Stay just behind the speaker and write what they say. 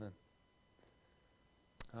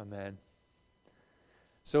Amen.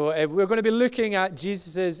 So we're going to be looking at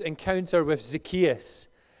Jesus' encounter with Zacchaeus.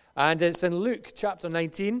 And it's in Luke chapter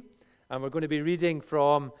 19. And we're going to be reading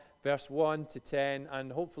from verse 1 to 10.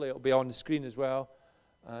 And hopefully it'll be on the screen as well.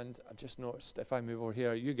 And I've just noticed if I move over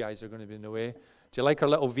here, you guys are going to be in the way. Do you like our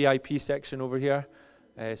little VIP section over here?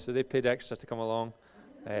 So they paid extra to come along.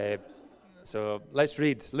 So let's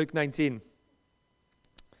read Luke 19.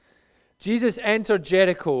 Jesus entered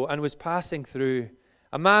Jericho and was passing through.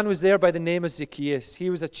 A man was there by the name of Zacchaeus. He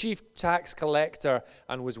was a chief tax collector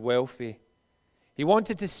and was wealthy. He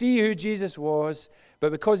wanted to see who Jesus was,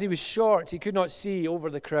 but because he was short, he could not see over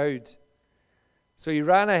the crowd. So he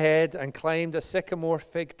ran ahead and climbed a sycamore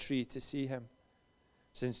fig tree to see him,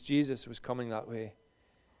 since Jesus was coming that way.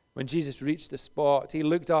 When Jesus reached the spot, he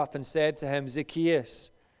looked up and said to him,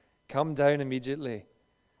 "Zacchaeus, come down immediately.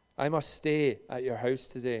 I must stay at your house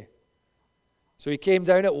today." So he came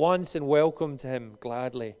down at once and welcomed him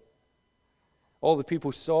gladly. All the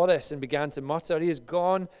people saw this and began to mutter, "He has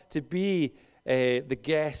gone to be the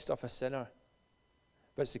guest of a sinner."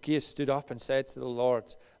 But Zacchaeus stood up and said to the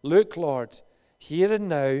Lord, "Look, Lord, here and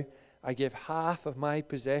now I give half of my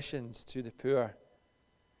possessions to the poor.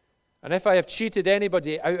 And if I have cheated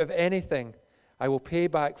anybody out of anything, I will pay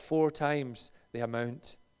back 4 times the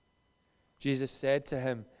amount." Jesus said to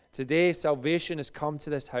him, "Today salvation has come to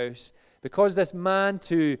this house, because this man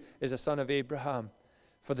too is a son of Abraham.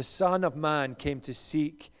 For the Son of Man came to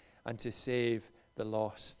seek and to save the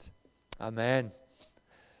lost." Amen.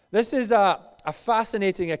 This is a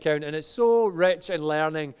fascinating account, and it's so rich in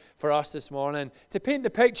learning for us this morning. To paint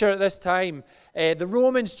the picture at this time, the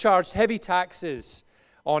Romans charged heavy taxes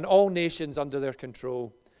on all nations under their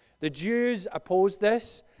control. The Jews opposed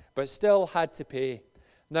this, but still had to pay.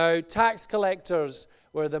 Now, tax collectors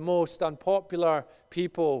were the most unpopular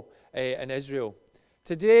people in Israel.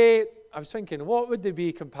 Today, I was thinking, what would they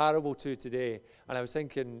be comparable to today? And I was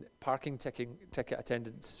thinking parking ticket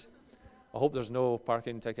attendants. I hope there's no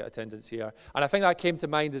parking ticket attendants here. And I think that came to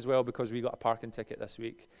mind as well because we got a parking ticket this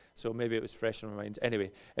week. So maybe it was fresh in my mind.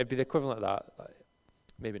 Anyway, it'd be the equivalent of that.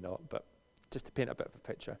 Maybe not, but just to paint a bit of a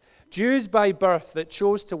picture. Jews by birth that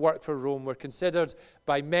chose to work for Rome were considered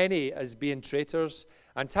by many as being traitors.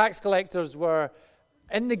 And tax collectors were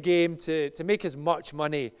in the game to make as much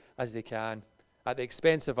money as they can at the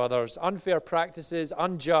expense of others. Unfair practices,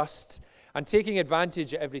 unjust, and taking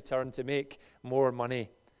advantage at every turn to make more money.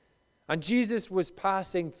 And Jesus was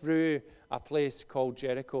passing through a place called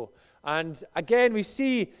Jericho. And again, we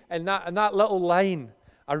see in that little line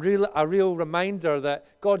a real reminder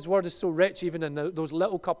that God's word is so rich even in those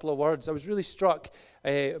little couple of words. I was really struck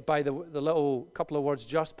by the little couple of words,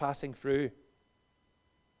 "just passing through."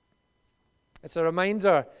 It's a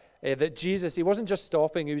reminder that Jesus, he wasn't just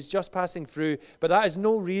stopping, he was just passing through. But that is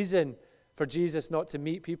no reason for Jesus not to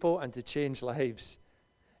meet people and to change lives.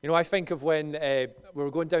 You know, I think of when we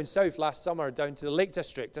were going down south last summer, down to the Lake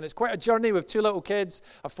District, and it's quite a journey with 2 little kids,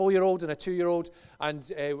 a 4-year-old and a 2-year-old,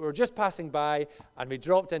 and we were just passing by, and we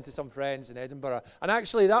dropped into some friends in Edinburgh. And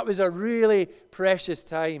actually, that was a really precious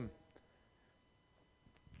time.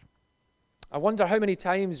 I wonder how many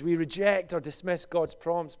times we reject or dismiss God's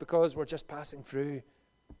prompts because we're just passing through.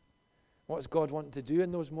 What does God want to do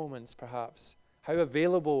in those moments, perhaps? How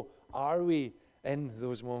available are we in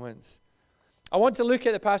those moments? I want to look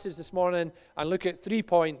at the passage this morning and look at 3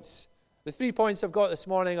 points. The 3 points I've got this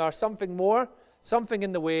morning are something more, something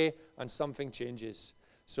in the way, and something changes.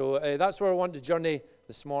 So that's where I want to journey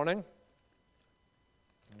this morning.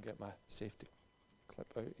 I'll get my safety clip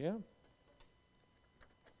out here.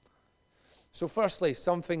 So firstly,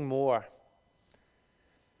 something more.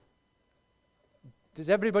 Does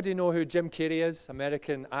everybody know who Jim Carrey is?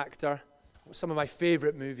 American actor. Some of my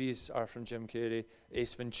favorite movies are from Jim Carrey.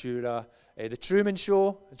 Ace Ventura, The Truman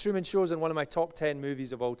Show. The Truman Show is in one of my top 10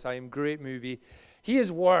 movies of all time. Great movie. He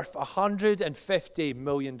is worth $150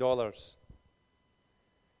 million.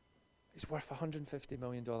 He's worth $150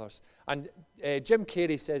 million. And Jim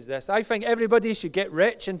Carrey says this: "I think everybody should get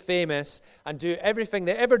rich and famous and do everything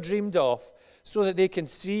they ever dreamed of so that they can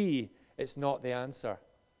see it's not the answer."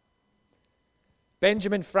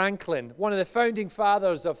 Benjamin Franklin, one of the founding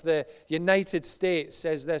fathers of the United States,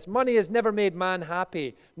 says this: "Money has never made man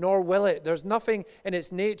happy, nor will it. There's nothing in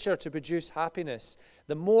its nature to produce happiness.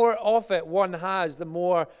 The more of it one has, the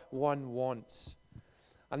more one wants."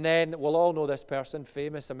 And then we'll all know this person,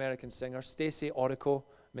 famous American singer, Stacey Orrico.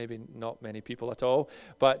 Maybe not many people at all,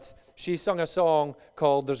 but she sung a song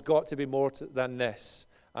called "There's Got to Be More Than This."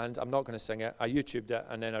 And I'm not going to sing it. I YouTubed it,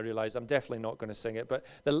 and then I realized I'm definitely not going to sing it. But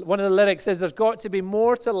one of the lyrics says, "There's got to be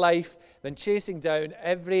more to life than chasing down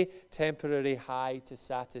every temporary high to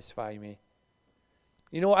satisfy me."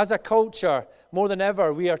 You know, as a culture, more than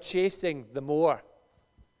ever, we are chasing the more.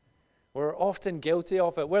 We're often guilty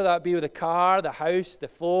of it, whether that be with the car, the house, the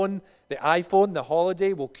phone, the iPhone, the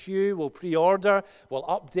holiday. We'll queue, we'll pre-order, we'll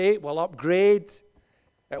update, we'll upgrade.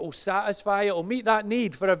 It will satisfy, it will meet that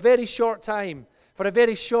need for a very short time, for a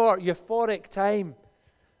very short, euphoric time.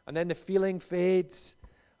 And then the feeling fades,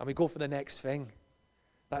 and we go for the next thing.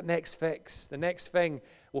 That next fix, the next thing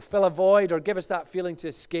will fill a void or give us that feeling to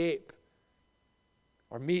escape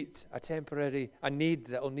or meet a need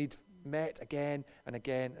that will need met again and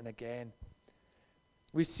again and again.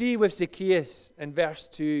 We see with Zacchaeus in verse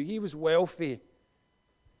 2, he was wealthy.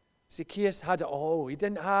 Zacchaeus had it all. He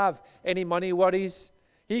didn't have any money worries.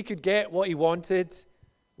 He could get what he wanted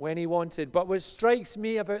when he wanted. But what strikes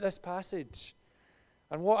me about this passage,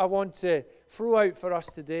 and what I want to throw out for us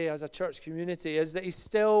today as a church community, is that he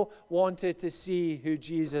still wanted to see who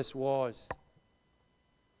Jesus was.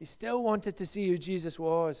 He still wanted to see who Jesus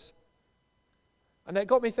was. And it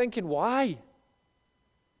got me thinking, why?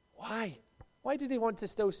 Why? Why did he want to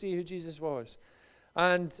still see who Jesus was?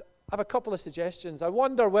 And I have a couple of suggestions. I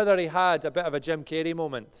wonder whether he had a bit of a Jim Carrey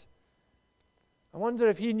moment. I wonder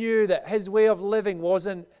if he knew that his way of living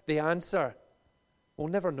wasn't the answer. We'll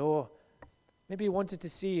never know. Maybe he wanted to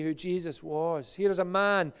see who Jesus was. Here is a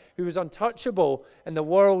man who was untouchable in the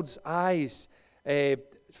world's eyes,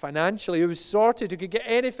 financially, who was sorted, who could get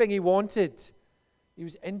anything he wanted. He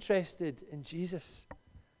was interested in Jesus.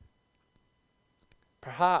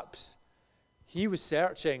 Perhaps he was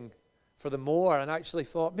searching for the more and actually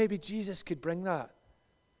thought, maybe Jesus could bring that.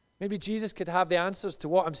 Maybe Jesus could have the answers to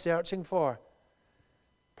what I'm searching for.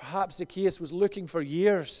 Perhaps Zacchaeus was looking for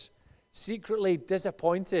years, secretly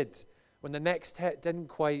disappointed when the next hit didn't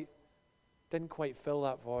quite fill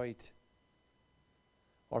that void.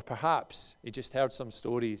 Or perhaps he just heard some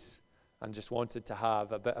stories and just wanted to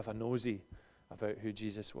have a bit of a nosy about who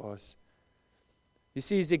Jesus was. You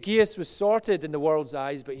see, Zacchaeus was sorted in the world's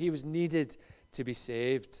eyes, but he was needed to be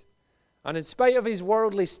saved. And in spite of his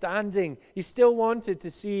worldly standing, he still wanted to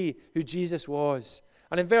see who Jesus was.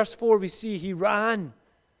 And in verse 4 we see he ran.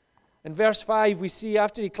 In verse 5 we see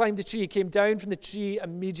after he climbed the tree, he came down from the tree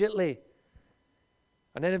immediately.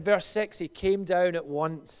 And then in verse 6 he came down at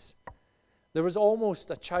once. There was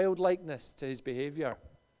almost a childlikeness to his behavior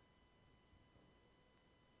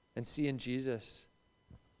in seeing Jesus.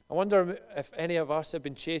 I wonder if any of us have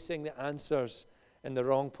been chasing the answers in the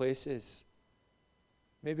wrong places.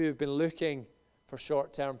 Maybe we've been looking for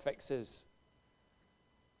short-term fixes.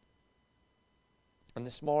 And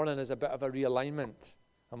this morning is a bit of a realignment,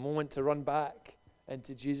 a moment to run back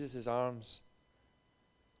into Jesus' arms.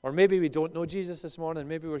 Or maybe we don't know Jesus this morning.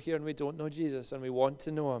 Maybe we're here and we don't know Jesus and we want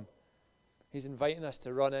to know him. He's inviting us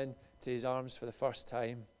to run into his arms for the first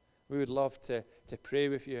time. We would love to pray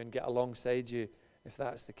with you and get alongside you if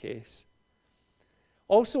that's the case.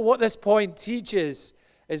 Also, what this point teaches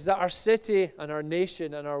is that our city and our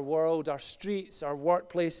nation and our world, our streets, our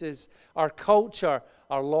workplaces, our culture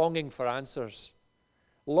are longing for answers,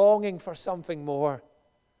 longing for something more,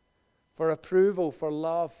 for approval, for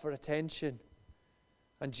love, for attention.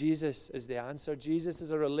 And Jesus is the answer. Jesus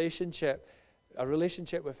is a relationship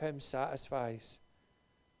with him satisfies.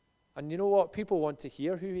 And you know what? People want to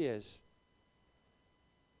hear who he is.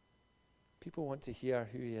 People want to hear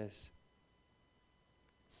who he is.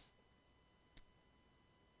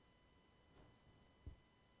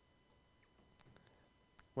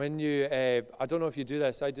 When you, I don't know if you do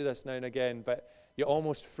this, I do this now and again, but you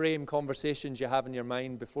almost frame conversations you have in your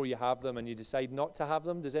mind before you have them and you decide not to have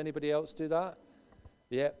them. Does anybody else do that?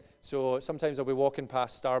 Yeah. So sometimes I'll be walking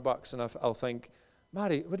past Starbucks and I'll think,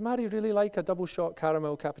 would Mary really like a double shot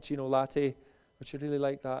caramel cappuccino latte? Would she really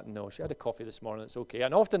like that? No, she had a coffee this morning, it's okay.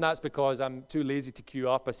 And often that's because I'm too lazy to queue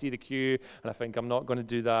up. I see the queue and I think I'm not going to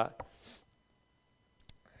do that.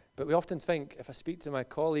 But we often think, if I speak to my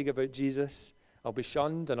colleague about Jesus, I'll be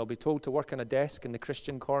shunned and I'll be told to work on a desk in the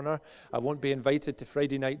Christian corner. I won't be invited to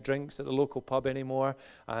Friday night drinks at the local pub anymore.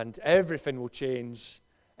 And everything will change.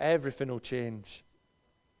 Everything will change.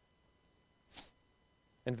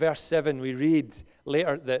 In verse 7, we read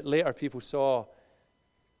that later people saw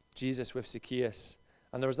Jesus with Zacchaeus.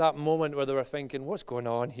 And there was that moment where they were thinking, what's going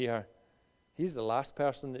on here? He's the last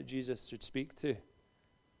person that Jesus should speak to.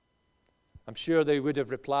 I'm sure they would have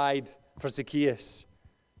replied for Zacchaeus,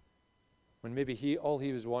 when maybe all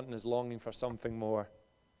he was wanting is longing for something more.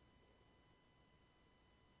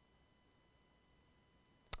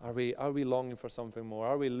 Are we longing for something more?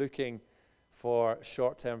 Are we looking for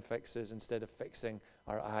short-term fixes instead of fixing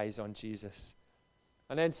our eyes on Jesus?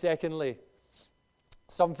 And then secondly,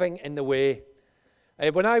 something in the way.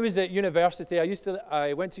 When I was at university,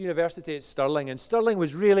 I went to university at Stirling, and Stirling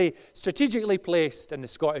was really strategically placed in the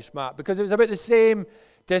Scottish map because it was about the same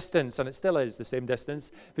distance, and it still is the same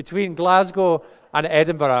distance, between Glasgow and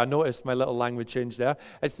Edinburgh. I noticed my little language change there.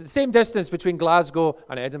 It's the same distance between Glasgow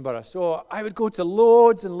and Edinburgh. So I would go to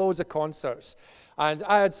loads and loads of concerts, and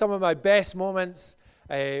I had some of my best moments.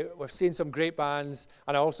 We've seen some great bands,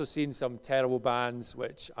 and I've also seen some terrible bands,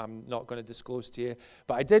 which I'm not going to disclose to you.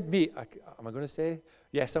 But I did meet, am I going to say?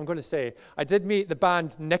 Yes, I'm going to say. I did meet the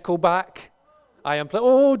band Nickelback.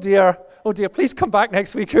 Oh dear, please come back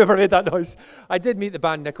next week, whoever made that noise. I did meet the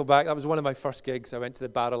band Nickelback. That was one of my first gigs. I went to the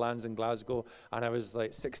Barrowlands in Glasgow, and I was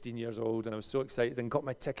like 16 years old, and I was so excited and got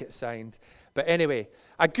my ticket signed. But anyway,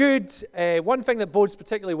 one thing that bodes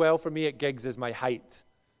particularly well for me at gigs is my height.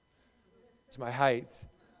 It's my height.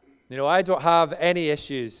 You know, I don't have any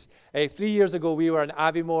issues. 3 years ago, we were in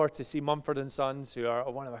Aviemore to see Mumford & Sons, who are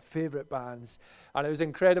one of my favourite bands. And it was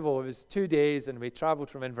incredible. It was 2 days, and we travelled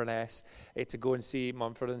from Inverness to go and see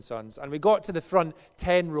Mumford & Sons. And we got to the front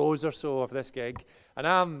 10 rows or so of this gig. And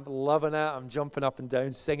I'm loving it. I'm jumping up and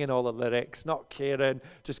down, singing all the lyrics, not caring,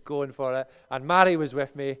 just going for it. And Mary was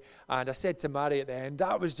with me. And I said to Mary at the end,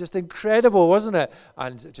 that was just incredible, wasn't it?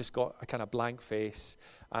 And it just got a kind of blank face.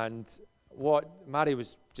 And what Mary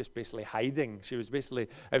was just basically hiding. It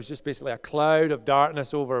was just basically a cloud of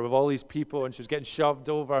darkness over her with all these people, and she was getting shoved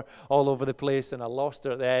over all over the place, and I lost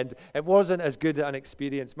her at the end. It wasn't as good an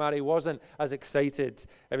experience. Mary wasn't as excited.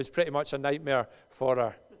 It was pretty much a nightmare for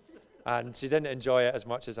her, and she didn't enjoy it as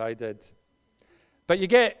much as I did. But you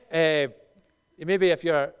get, maybe if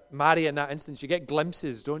you're Mary in that instance, you get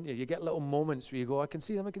glimpses, don't you? You get little moments where you go, I can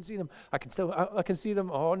see them, I can see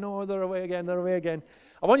them. Oh no, they're away again.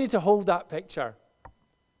 I want you to hold that picture.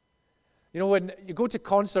 You know, when you go to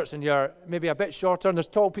concerts and you're maybe a bit shorter and there's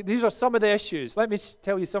tall people, these are some of the issues. Let me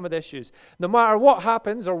tell you some of the issues. No matter what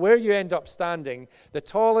happens or where you end up standing, the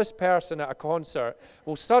tallest person at a concert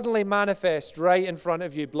will suddenly manifest right in front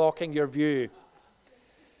of you, blocking your view.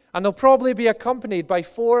 And they'll probably be accompanied by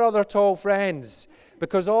 4 other tall friends,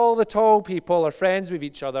 because all the tall people are friends with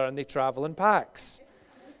each other and they travel in packs.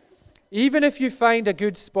 Even if you find a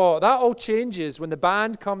good spot, that all changes when the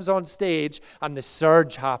band comes on stage and the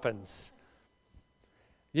surge happens.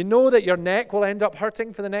 You know that your neck will end up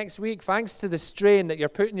hurting for the next week thanks to the strain that you're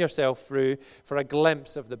putting yourself through for a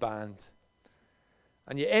glimpse of the band.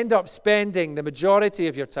 And you end up spending the majority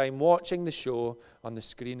of your time watching the show on the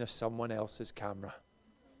screen of someone else's camera.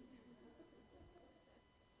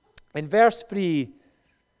 In verse 3,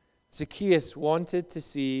 Zacchaeus wanted to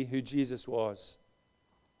see who Jesus was,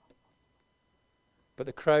 but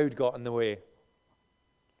the crowd got in the way.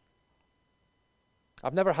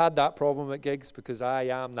 I've never had that problem at gigs because I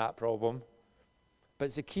am that problem. But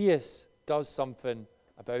Zacchaeus does something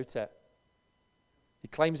about it. He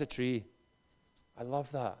climbs a tree. I love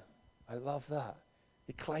that.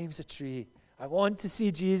 He climbs a tree. I want to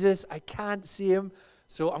see Jesus. I can't see him,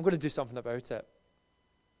 so I'm going to do something about it.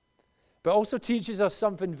 But also teaches us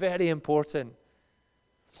something very important,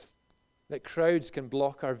 that crowds can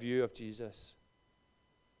block our view of Jesus.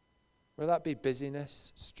 Whether that be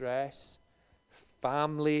busyness, stress,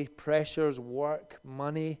 family, pressures, work,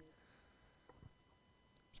 money.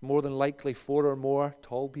 It's more than likely 4 or more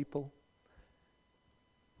tall people.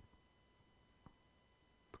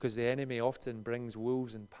 Because the enemy often brings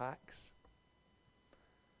wolves in packs.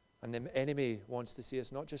 And the enemy wants to see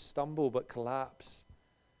us not just stumble, but collapse.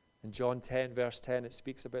 In John 10, verse 10, it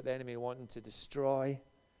speaks about the enemy wanting to destroy.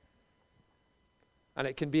 And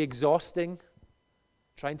it can be exhausting,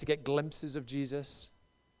 trying to get glimpses of Jesus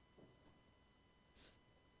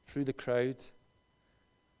through the crowd.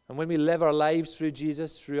 And when we live our lives through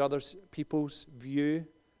Jesus, through other people's view,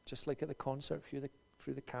 just like at the concert,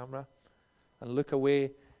 through the camera, and look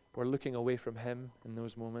away, we're looking away from him in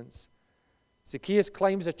those moments. Zacchaeus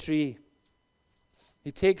climbs a tree.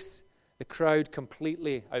 He takes the crowd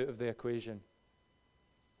completely out of the equation.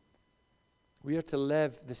 We are to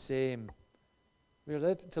live the same. We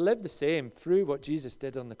are to live the same through what Jesus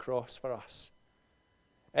did on the cross for us.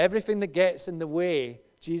 Everything that gets in the way,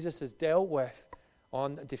 Jesus has dealt with,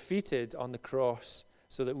 defeated on the cross,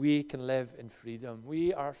 so that we can live in freedom.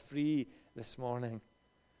 We are free this morning.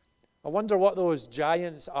 I wonder what those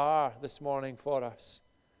giants are this morning for us.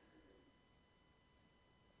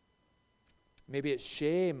 Maybe it's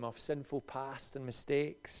shame of sinful past and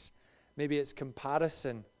mistakes. Maybe it's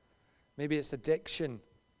comparison. Maybe it's addiction.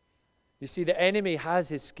 You see, the enemy has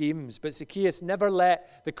his schemes, but Zacchaeus never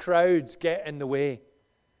let the crowds get in the way.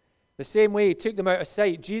 The same way he took them out of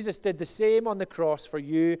sight, Jesus did the same on the cross for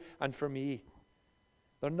you and for me.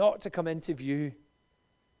 They're not to come into view.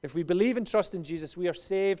 If we believe and trust in Jesus, we are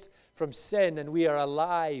saved from sin and we are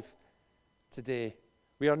alive today.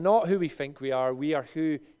 We are not who we think we are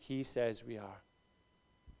who he says we are.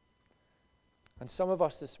 And some of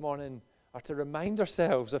us this morning are to remind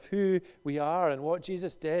ourselves of who we are and what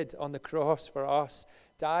Jesus did on the cross for us,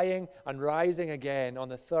 dying and rising again on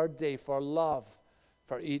the third day for love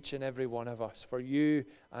for each and every one of us, for you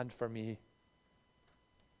and for me.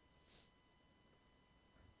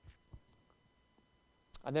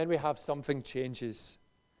 And then we have something changes.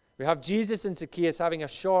 We have Jesus and Zacchaeus having a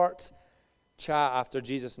short chat after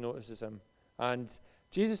Jesus notices him. And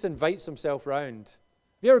Jesus invites himself round. Have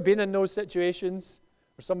you ever been in those situations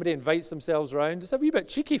where somebody invites themselves round? It's a wee bit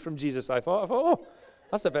cheeky from Jesus, I thought. Oh,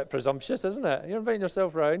 that's a bit presumptuous, isn't it? You're inviting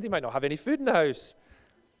yourself round. He might not have any food in the house.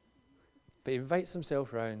 But he invites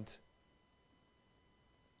himself round.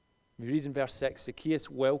 We read in verse 6,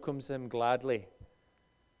 Zacchaeus welcomes him gladly.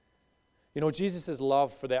 You know, Jesus'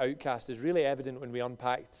 love for the outcast is really evident when we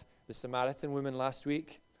unpacked the Samaritan woman last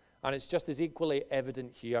week, and it's just as equally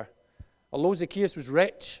evident here. Although Zacchaeus was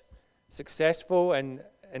rich, successful in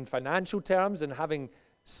financial terms and having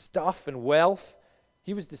stuff and wealth,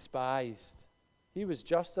 he was despised. He was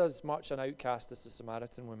just as much an outcast as the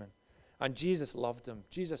Samaritan woman. And Jesus loved him.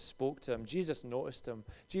 Jesus spoke to him. Jesus noticed him.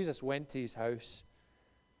 Jesus went to his house.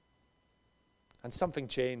 And something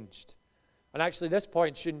changed. And actually, this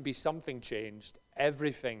point shouldn't be something changed.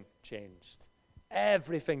 Everything changed.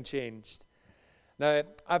 Everything changed. Now,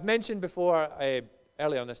 I've mentioned before,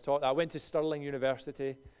 early on this talk, that I went to Stirling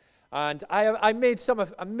University. And I made some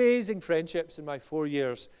amazing friendships in my 4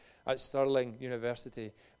 years at Stirling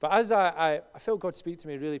University. But as I felt God speak to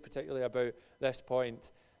me really particularly about this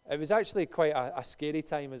point, it was actually quite a scary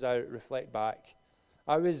time as I reflect back.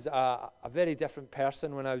 I was a very different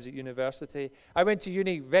person when I was at university. I went to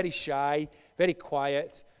uni very shy, very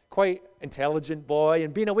quiet, quite intelligent boy.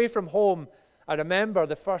 And being away from home, I remember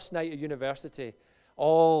the first night at university,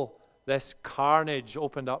 all this carnage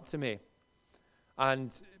opened up to me.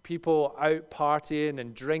 And people out partying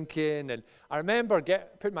and drinking. And I remember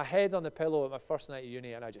putting my head on the pillow at my first night at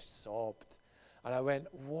uni and I just sobbed. And I went,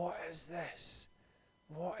 what is this?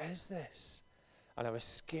 What is this? And I was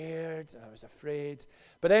scared and I was afraid.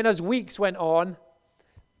 But then as weeks went on,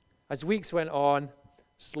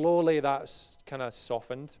 slowly that's kind of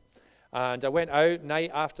softened. And I went out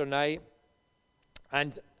night after night.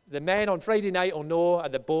 And the men on Friday night will know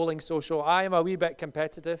at the bowling social, I am a wee bit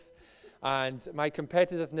competitive. And my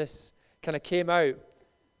competitiveness kind of came out.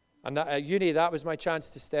 And at uni, that was my chance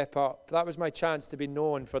to step up. That was my chance to be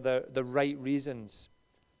known for the right reasons.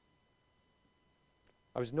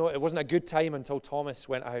 It wasn't a good time until Thomas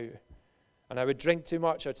went out. And I would drink too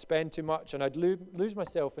much, I'd spend too much, and I'd lose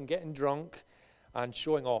myself in getting drunk and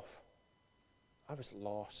showing off. I was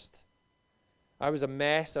lost. I was a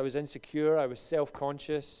mess. I was insecure. I was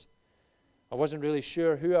self-conscious. I wasn't really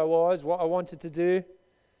sure who I was, what I wanted to do.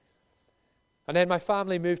 And then my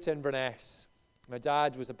family moved to Inverness. My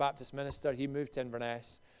dad was a Baptist minister. He moved to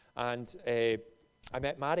Inverness. And I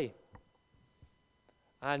met Mary.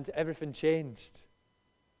 And everything changed.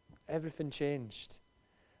 Everything changed.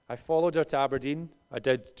 I followed her to Aberdeen. I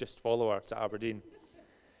did just follow her to Aberdeen.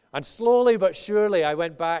 And slowly but surely I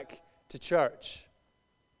went back to church.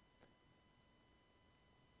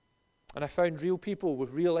 And I found real people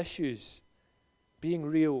with real issues being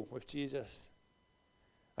real with Jesus.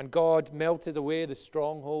 And God melted away the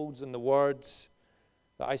strongholds and the words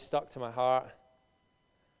that I stuck to my heart.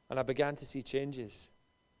 And I began to see changes.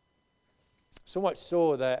 So much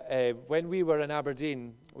so that when we were in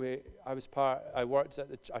Aberdeen, I worked at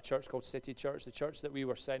a church called City Church, the church that we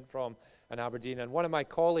were sent from in Aberdeen. And one of my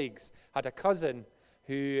colleagues had a cousin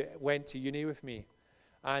who went to uni with me.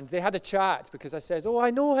 And they had a chat because I said, oh,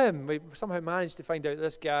 I know him. We somehow managed to find out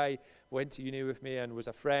this guy went to uni with me and was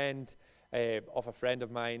a friend of a friend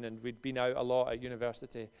of mine. And we'd been out a lot at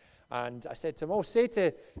university. And I said to him, say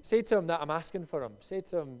to him that I'm asking for him. Say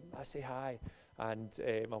to him, I say hi. And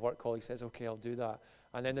my work colleague says, okay, I'll do that.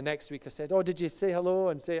 And then the next week I said, oh, did you say hello?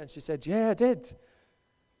 And she said, yeah, I did.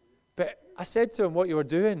 But I said to him what you were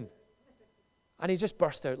doing. And he just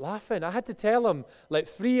burst out laughing. I had to tell him like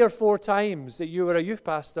 3 or 4 times that you were a youth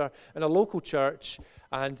pastor in a local church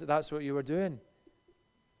and that's what you were doing.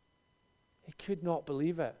 He could not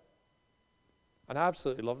believe it. And I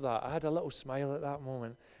absolutely love that. I had a little smile at that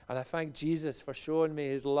moment. And I thank Jesus for showing me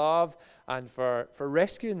his love and for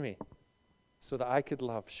rescuing me so that I could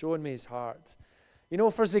love, showing me his heart. You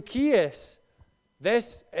know, for Zacchaeus,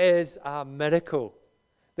 this is a miracle.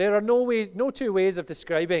 There are no two ways of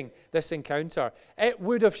describing this encounter. It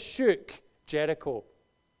would have shook Jericho.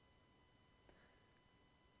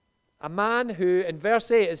 A man who, in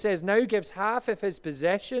verse 8, it says, now gives half of his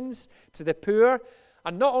possessions to the poor.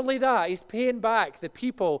 And not only that, he's paying back the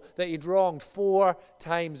people that he'd wronged 4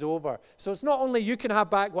 times over. So it's not only you can have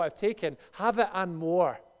back what I've taken, have it and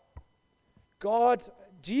more.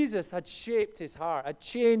 Jesus had shaped his heart, had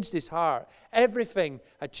changed his heart. Everything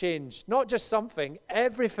had changed. Not just something,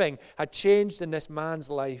 everything had changed in this man's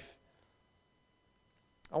life.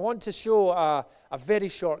 I want to show a very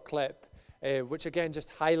short clip, which again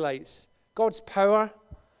just highlights God's power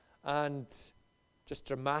and just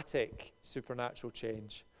dramatic supernatural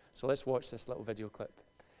change. So let's watch this little video clip.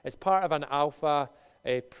 It's part of an Alpha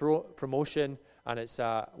promotion, and it's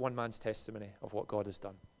one man's testimony of what God has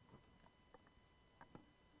done.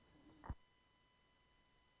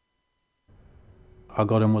 I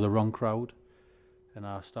got in with the wrong crowd, and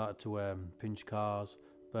I started to pinch cars,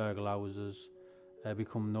 burgle houses,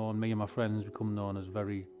 me and my friends become known as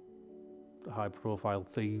very high-profile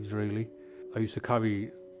thieves, really. I used to carry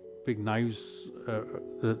big knives,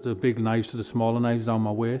 the big knives to the smaller knives down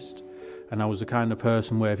my waist, and I was the kind of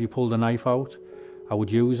person where if you pulled a knife out, I would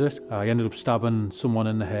use it. I ended up stabbing someone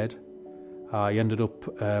in the head. I ended up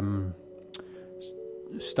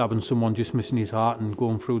stabbing someone, just missing his heart and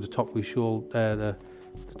going through the top of his shoulder, the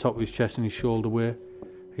top of his chest and his shoulder where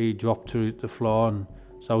he dropped to the floor, and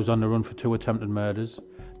so I was on the run for 2 attempted murders.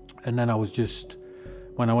 And then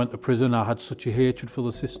when I went to prison, I had such a hatred for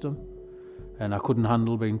the system, and I couldn't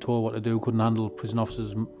handle being told what to do, couldn't handle prison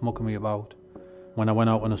officers mucking me about. When I went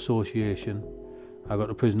out on association, I got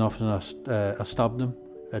to prison officer and I stabbed them,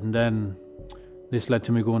 and then this led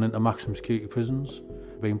to me going into maximum security prisons,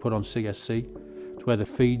 being put on CSC. It's where they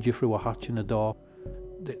feed you through a hatch in the door.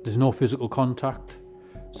 There's no physical contact,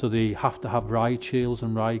 so they have to have riot shields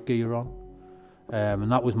and riot gear on.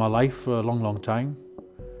 And that was my life for a long, long time,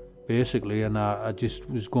 basically. And I just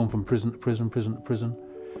was going from prison to prison, prison to prison.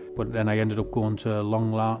 But then I ended up going to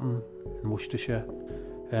Long Lartin in Worcestershire.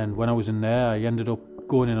 And when I was in there, I ended up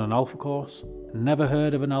going in an Alpha course. Never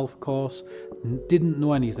heard of an Alpha course, didn't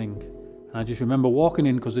know anything. And I just remember walking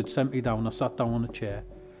in because they'd sent me down. I sat down on a chair.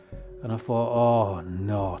 And I thought, oh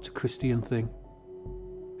no, it's a Christian thing.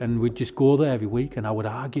 And we'd just go there every week and I would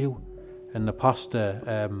argue. And the pastor,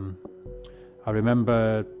 I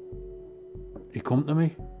remember he come to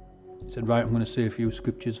me. He said, right, I'm going to say a few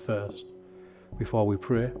scriptures first before we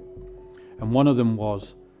pray. And one of them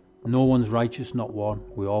was, no one's righteous, not one.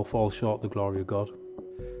 We all fall short of the glory of God.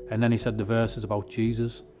 And then he said the verses about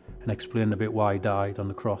Jesus and explained a bit why he died on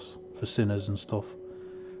the cross for sinners and stuff.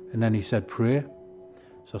 And then he said, pray.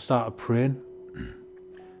 So I started praying,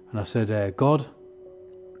 and I said, God,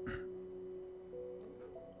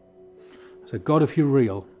 if you're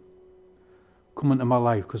real, come into my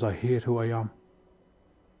life because I hate who I am.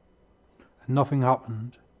 And nothing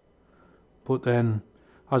happened. But then,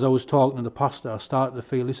 as I was talking to the pastor, I started to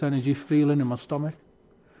feel this energy feeling in my stomach.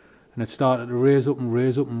 And it started to raise up and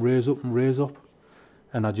raise up and raise up and raise up.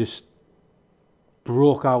 And I just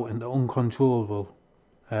broke out into uncontrollable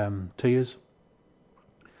tears.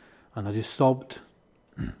 And I just sobbed,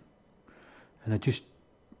 and I just,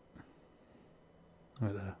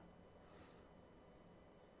 right there.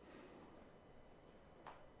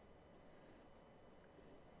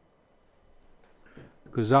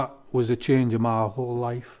 Because that was a change of my whole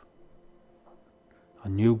life. I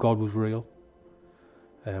knew God was real,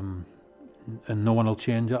 and no one will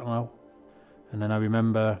change that now. And then I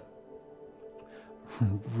remember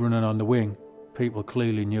running on the wing, people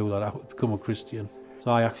clearly knew that I would become a Christian. So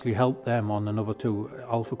I actually helped them on another 2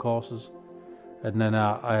 Alpha courses. And then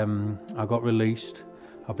I got released.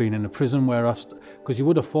 I've been in a prison where because you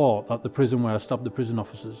would have thought that the prison where I stabbed the prison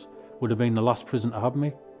officers would have been the last prison to have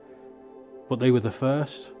me. But they were the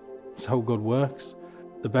first. That's how God works.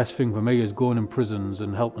 The best thing for me is going in prisons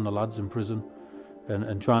and helping the lads in prison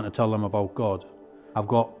and trying to tell them about God. I've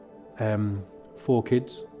got 4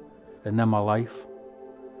 kids and they're my life.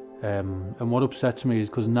 And what upsets me is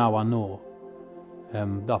because now I know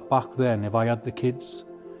that back then, if I had the kids,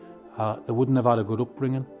 they wouldn't have had a good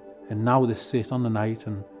upbringing. And now they sit on the night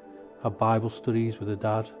and have Bible studies with their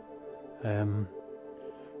dad. Have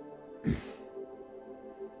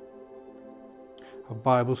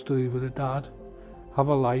Bible studies with their dad. Have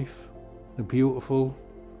a life. They're beautiful.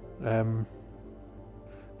 And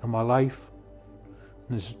my life,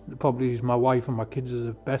 and probably my wife and my kids are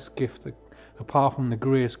the best gift, apart from the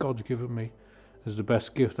grace God's given me, is the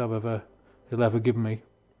best gift He'll ever give me.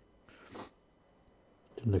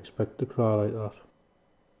 Didn't expect to cry like that.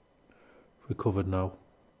 Recovered now.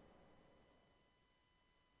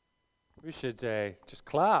 We should just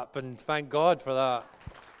clap and thank God for that.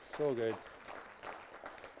 So good.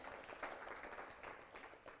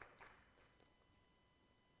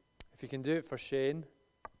 can do it for Shane,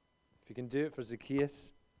 if you can do it for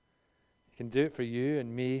Zacchaeus, you can do it for you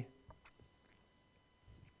and me.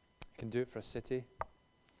 You can do it for a city.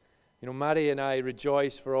 You know, Mary and I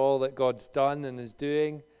rejoice for all that God's done and is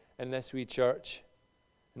doing in this wee church,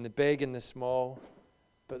 in the big and the small,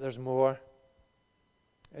 but there's more.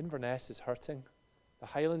 Inverness is hurting. The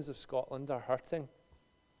Highlands of Scotland are hurting.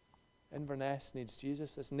 Inverness needs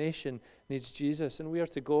Jesus. This nation needs Jesus, and we are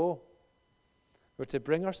to go. We're to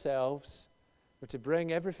bring ourselves, we're to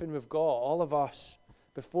bring everything we've got, all of us,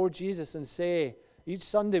 before Jesus and say, each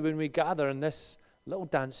Sunday when we gather in this little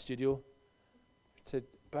dance studio, to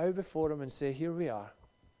bow before him and say, here we are,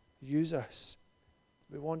 use us.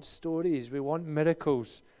 We want stories, we want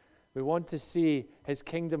miracles, we want to see his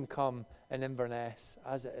kingdom come in Inverness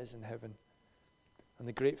as it is in heaven. And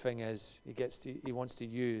the great thing is, he wants to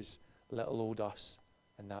use little old us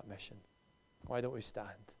in that mission. Why don't we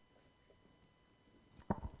stand?